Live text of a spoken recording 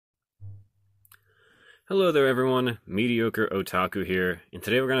Hello there everyone, Mediocre Otaku here, and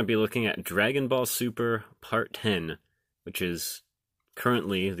today we're going to be looking at Dragon Ball Super Part 10, which is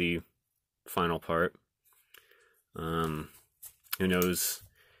currently the final part. Who knows,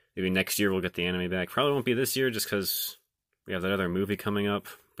 maybe next year we'll get the anime back. Probably won't be this year just because we have that other movie coming up,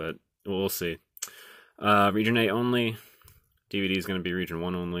 but we'll see. Region 8 only, DVD is going to be Region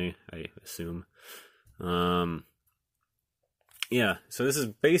 1 only, I assume. Yeah, so this is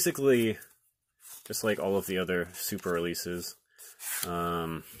basically just like all of the other Super releases.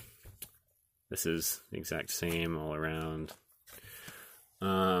 This is the exact same all around.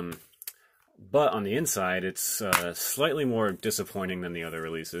 But on the inside, it's slightly more disappointing than the other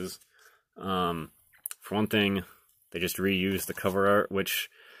releases. For one thing, they just reused the cover art, which,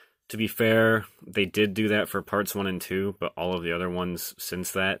 to be fair, they did do that for parts 1 and 2, but all of the other ones since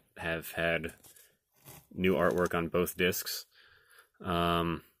that have had new artwork on both discs.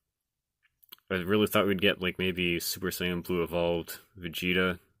 I really thought we'd get, like, maybe Super Saiyan Blue Evolved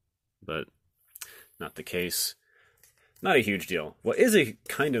Vegeta, but not the case. Not a huge deal. What is a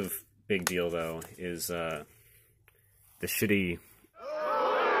kind of big deal, though, is the shitty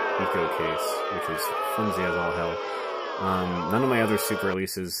Eco case, which is flimsy as all hell. None of my other Super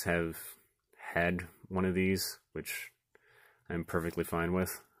releases have had one of these, which I'm perfectly fine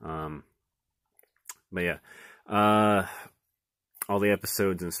with. But yeah. All the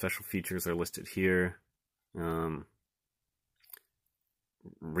episodes and special features are listed here.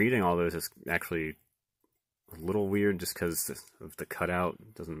 Reading all those is actually a little weird just because of the cutout.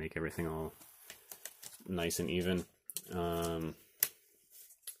 It doesn't make everything all nice and even. And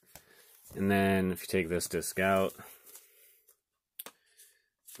then if you take this disc out,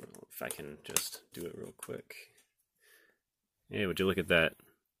 if I can just do it real quick. Hey, would you look at that?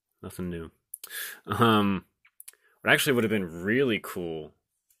 Nothing new. What actually would have been really cool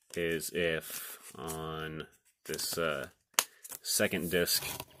is if on this second disc,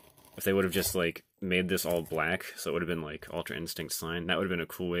 if they would have just like made this all black, so it would have been like Ultra Instinct Sign. That would have been a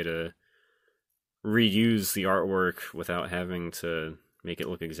cool way to reuse the artwork without having to make it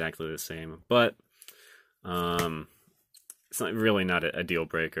look exactly the same. But it's really not a deal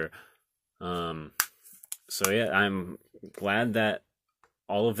breaker. So yeah, I'm glad that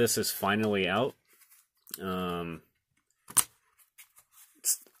all of this is finally out.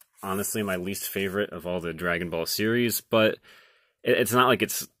 It's honestly my least favorite of all the Dragon Ball series, but it's not like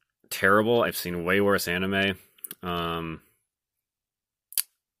it's terrible. I've seen way worse anime. Yeah,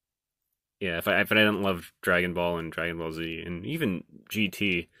 if I didn't love Dragon Ball and Dragon Ball Z and even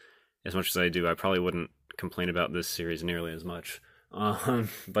GT as much as I do, I probably wouldn't complain about this series nearly as much.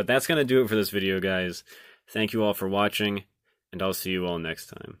 But that's gonna do it for this video, guys. Thank you all for watching, and I'll see you all next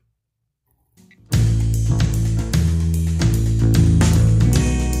time.